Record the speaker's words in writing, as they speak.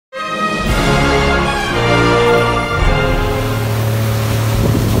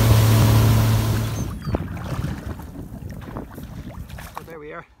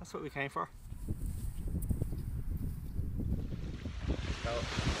came for. So,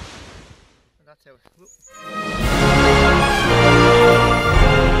 and that's how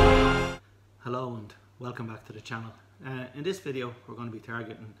Hello and welcome back to the channel. In this video we're going to be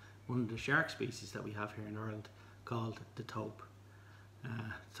targeting one of the shark species that we have here in Ireland called the Tope.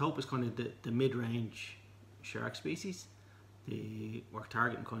 Tope is kind of the mid-range shark species. We're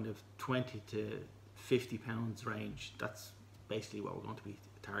targeting kind of 20 to 50 pounds range. That's basically what we're going to be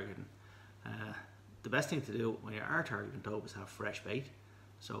targeting. The best thing to do when you are targeting Tope is have fresh bait.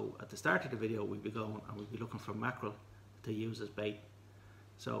 So at the start of the video we'll be going and we'll be looking for mackerel to use as bait.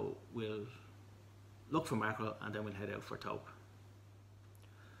 So we'll look for mackerel and then we'll head out for Tope.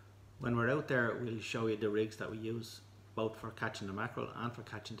 When we're out there we'll show you the rigs that we use both for catching the mackerel and for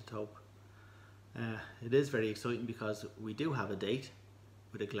catching the Tope. It is very exciting because we do have a date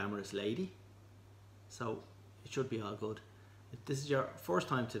with a glamorous lady, so it should be all good. If this is your first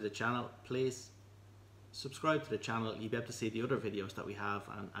time to the channel, please subscribe to the channel. You'll be able to see the other videos that we have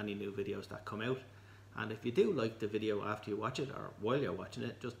and any new videos that come out. And if you do like the video after you watch it or while you're watching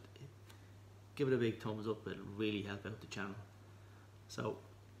it, just give it a big thumbs up. It'll really help out the channel. So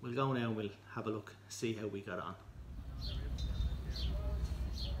we'll go now and we'll have a look, see how we got on.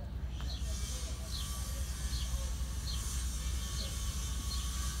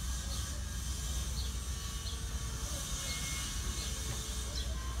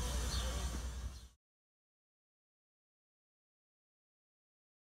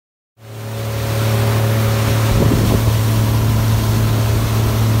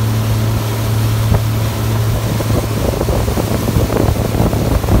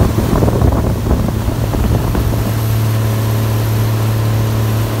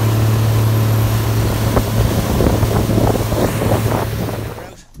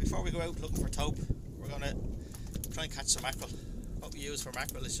 Catch some mackerel. What we use for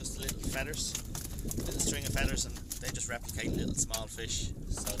mackerel is just little feathers, little string of feathers, and they just replicate little small fish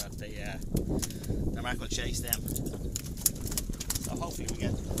so that the mackerel chase them. So hopefully we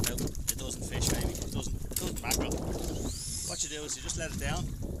get about a dozen fish, maybe a dozen mackerel. What you do is you just let it down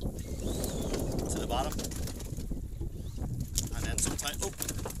to the bottom, and then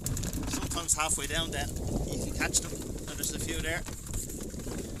sometimes halfway down then you can catch them, and there's a few there.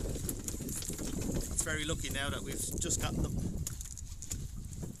 Very lucky now that we've just gotten them.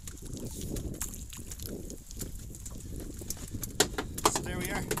 So there we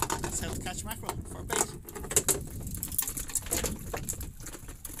are. That's how to catch mackerel for bait.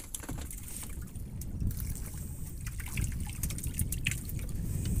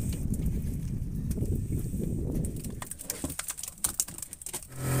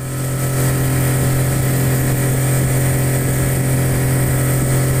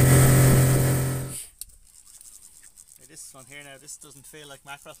 This one here now, this doesn't feel like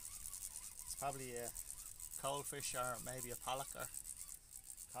mackerel. It's probably a coal fish or maybe a pollock or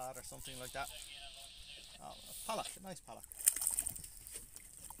cod or something like that. Oh, a pollock, a nice pollock.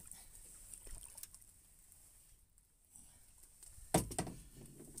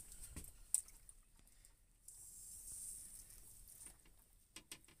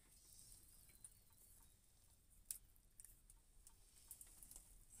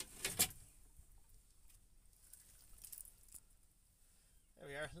 There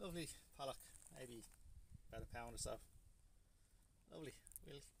we are, lovely pollock, maybe about a pound or so. Lovely.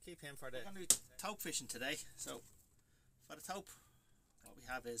 We'll keep him for the... We're going to be Tope fishing today. So for the Tope, what we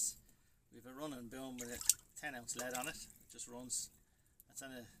have is we have a running boom with a 10-ounce lead on it. It just runs. That's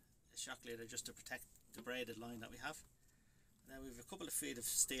on a shock leader just to protect the braided line that we have. And then we have a couple of feet of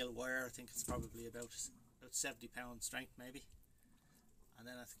steel wire. I think it's probably about 70 pound strength maybe. And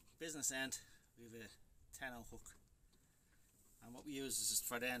then at the business end we have a 10-ounce hook. And what we use is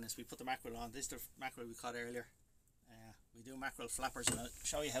for then is we put the mackerel on. This is the mackerel we caught earlier. We do mackerel flappers, and I'll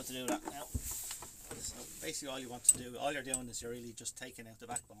show you how to do that now. So basically all you want to do, all you're doing is you're really just taking out the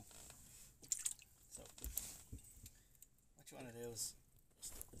backbone. So what you want to do is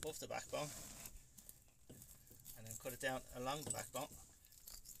just buff the backbone and then cut it down along the backbone.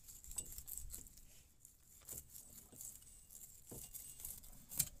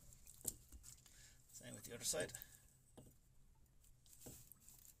 Same with the other side.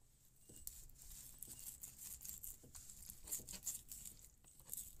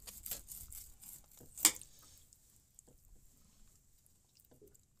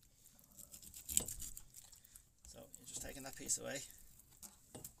 Taking that piece away,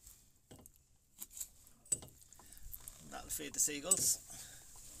 and that'll feed the seagulls.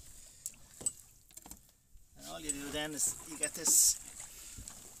 And all you do then is you get this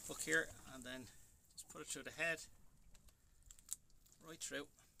hook here and then just put it through the head, right through,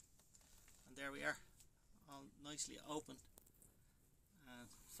 And there we are, all nicely open, and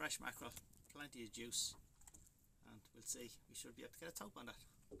fresh mackerel, plenty of juice, and we'll see, we should be able to get a tope on that.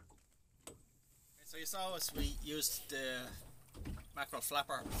 Okay, so you saw us, we used the mackerel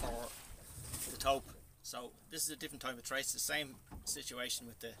flapper for the tope. So this is a different type of tray. It's the same situation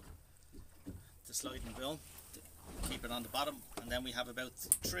with the sliding boom. Keep it on the bottom, and then we have about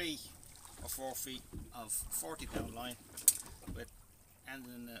 3 or 4 feet of 40-pound line with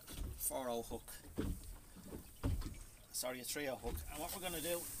ending in a 4-0 hook. Sorry, a 3-0 hook. And what we're going to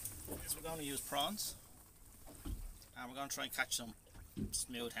do is we're going to use prawns, and we're going to try and catch some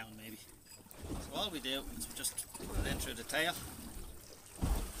smooth hound maybe. So all we do is we just put it in through the tail.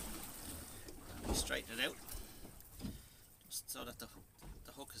 We straighten it out just so that the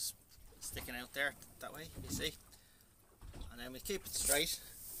hook is sticking out there that way, you see. And then we keep it straight,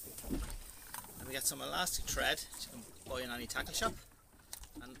 and we get some elastic thread which you can buy in any tackle shop,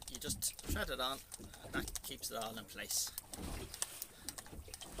 and you just thread it on, and that keeps it all in place.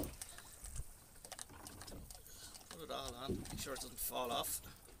 So put it all on, make sure it doesn't fall off.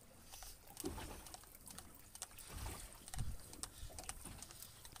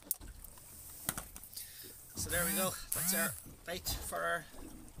 So there we go, that's our bait for our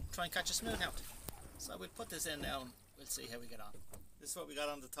try and catch a smooth hound. So we'll put this in now and we'll see how we get on. This is what we got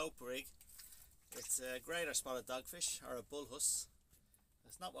on the tope rig. It's a greater spotted dogfish, or a bullhuss.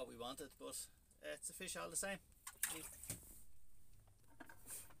 It's not what we wanted, but it's a fish all the same.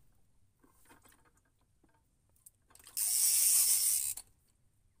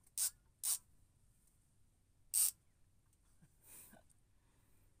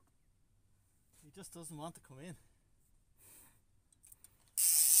 He just doesn't want to come in.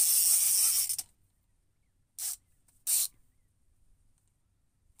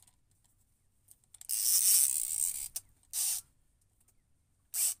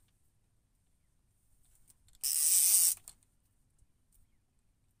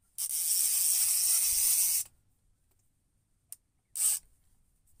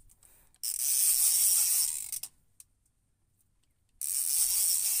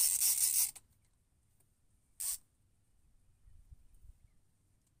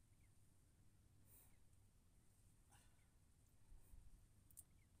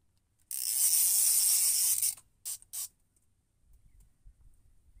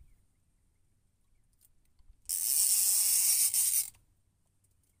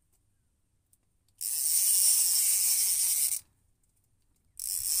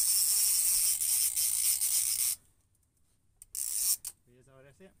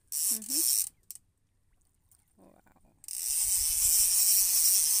 Wow.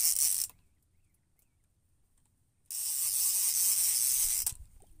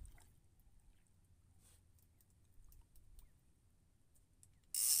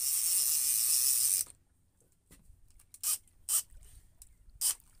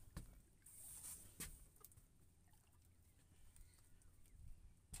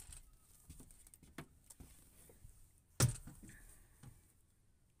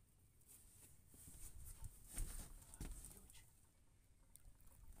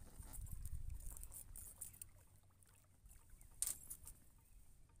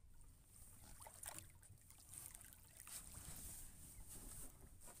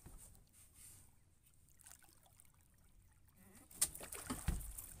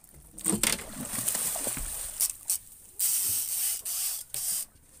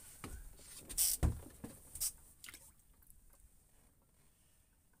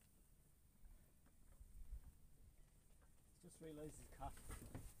 Just realised he's caught.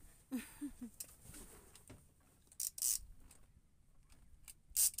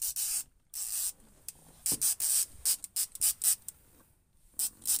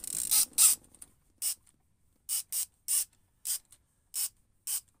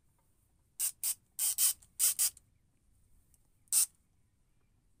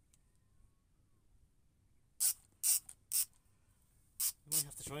 You might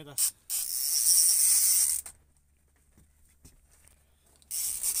have to try that.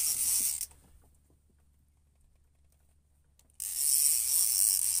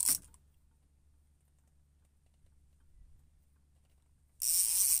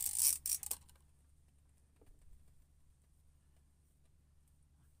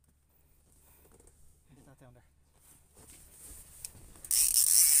 Down there.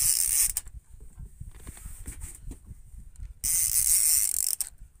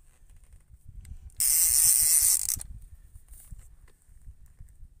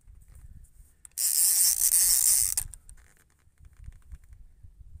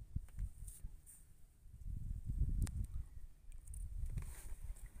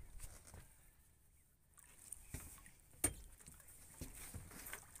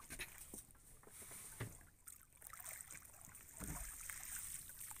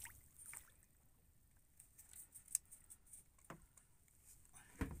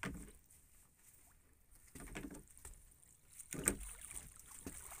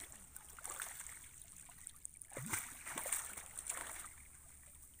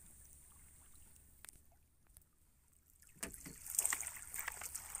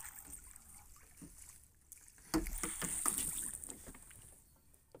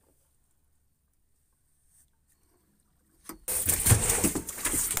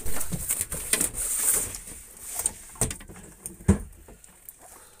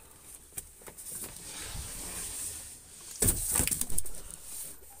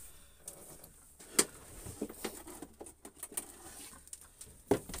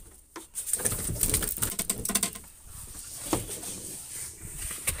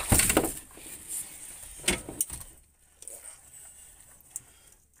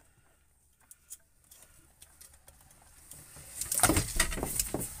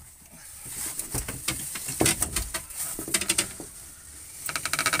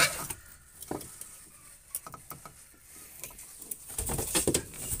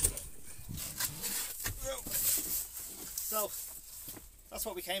 that's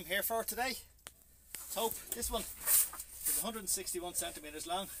what we came here for today. Tope. This one is 161 centimeters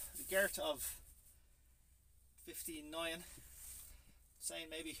long, a girth of 59, saying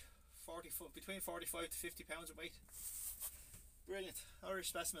maybe 40 foot, between 45 to 50 pounds of weight. Brilliant Irish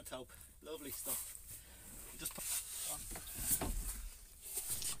specimen tope, lovely stuff. Just put on.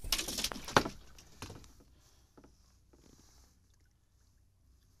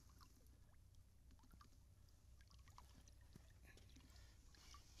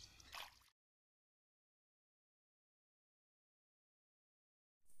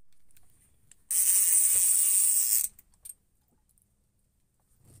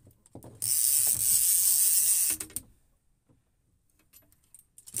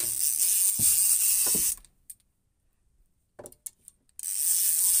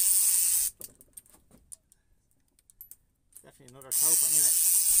 Definitely another tope, I mean it.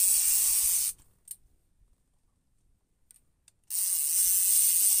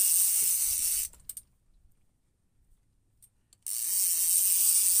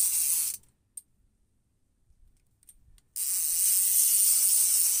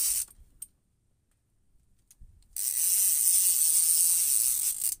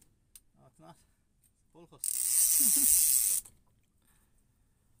 No, it's not. It's bulbous.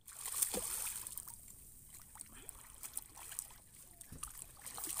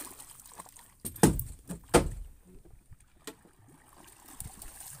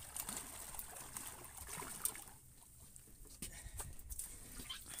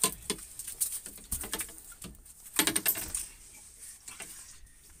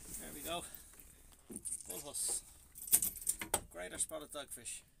 Go. Bullhuss. Greater spotted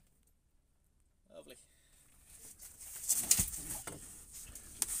dogfish. Lovely.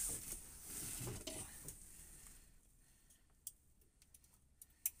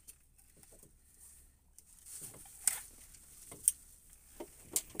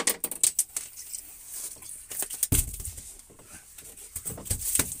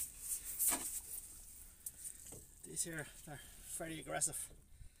 These here are very aggressive.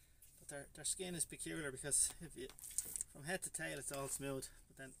 Their skin is peculiar because if you, from head to tail it's all smooth,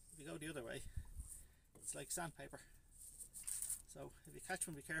 but then if you go the other way it's like sandpaper. So if you catch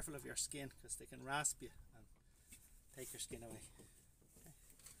one, be careful of your skin because they can rasp you and take your skin away.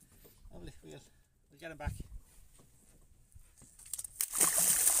 Okay. Lovely, we'll get him back.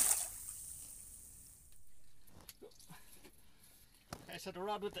 Okay, so the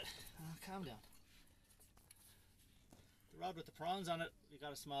rod with the calm down. The rod with the prawns on it, we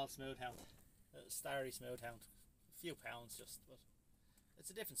got a small smooth hound, a starry smooth hound, a few pounds just, but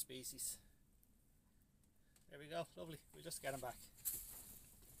it's a different species. There we go, lovely, we'll just get him back.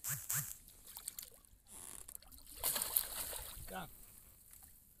 Gone.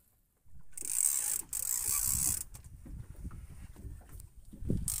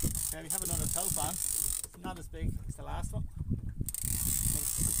 Okay, we have another tope on, it's not as big as the last one, but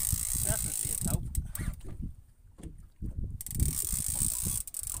it's definitely a tope.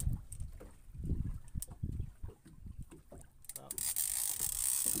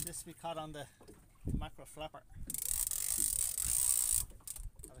 This we caught on the mackerel flapper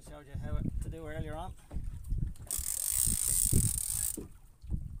that I showed you how to do earlier on.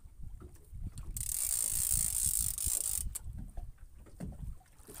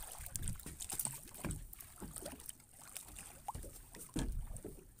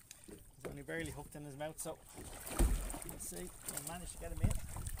 He's only barely hooked in his mouth, so let's see if I manage to get him in.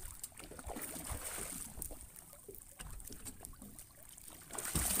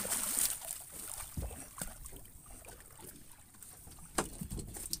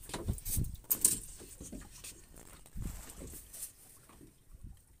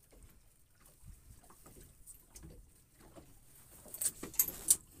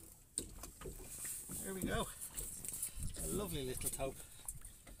 There we go, a lovely little tope.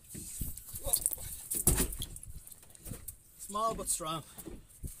 Whoa. Small but strong.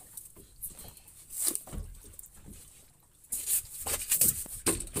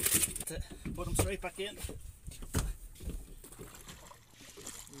 Put him straight back in.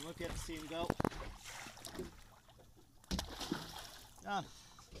 We won't get to see him go. John,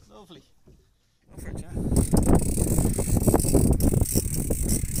 lovely. Go for it, John.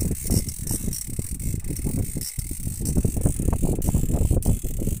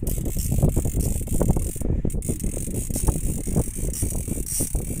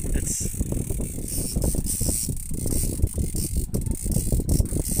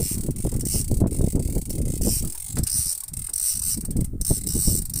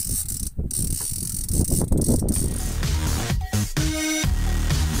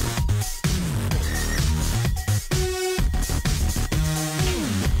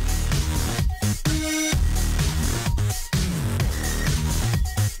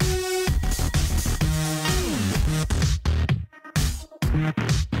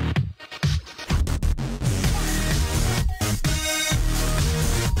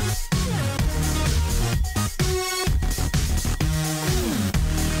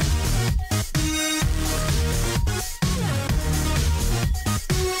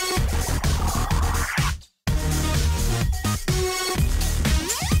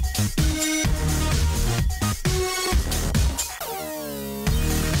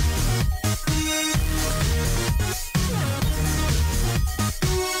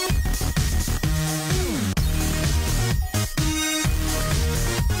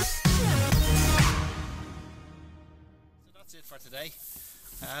 That's it for today.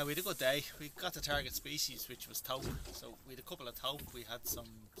 We had a good day. We got the target species, which was Tope. So we had a couple of Tope. We had some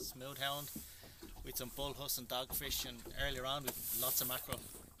smoothhound, with some bull huss and dogfish, and earlier on we had lots of mackerel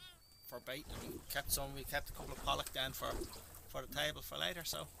for bait. And we kept a couple of pollock down for the table for later.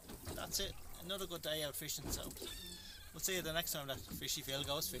 So that's it. Another good day out fishing. So we'll see you the next time that Fishy Phil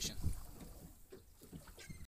goes fishing.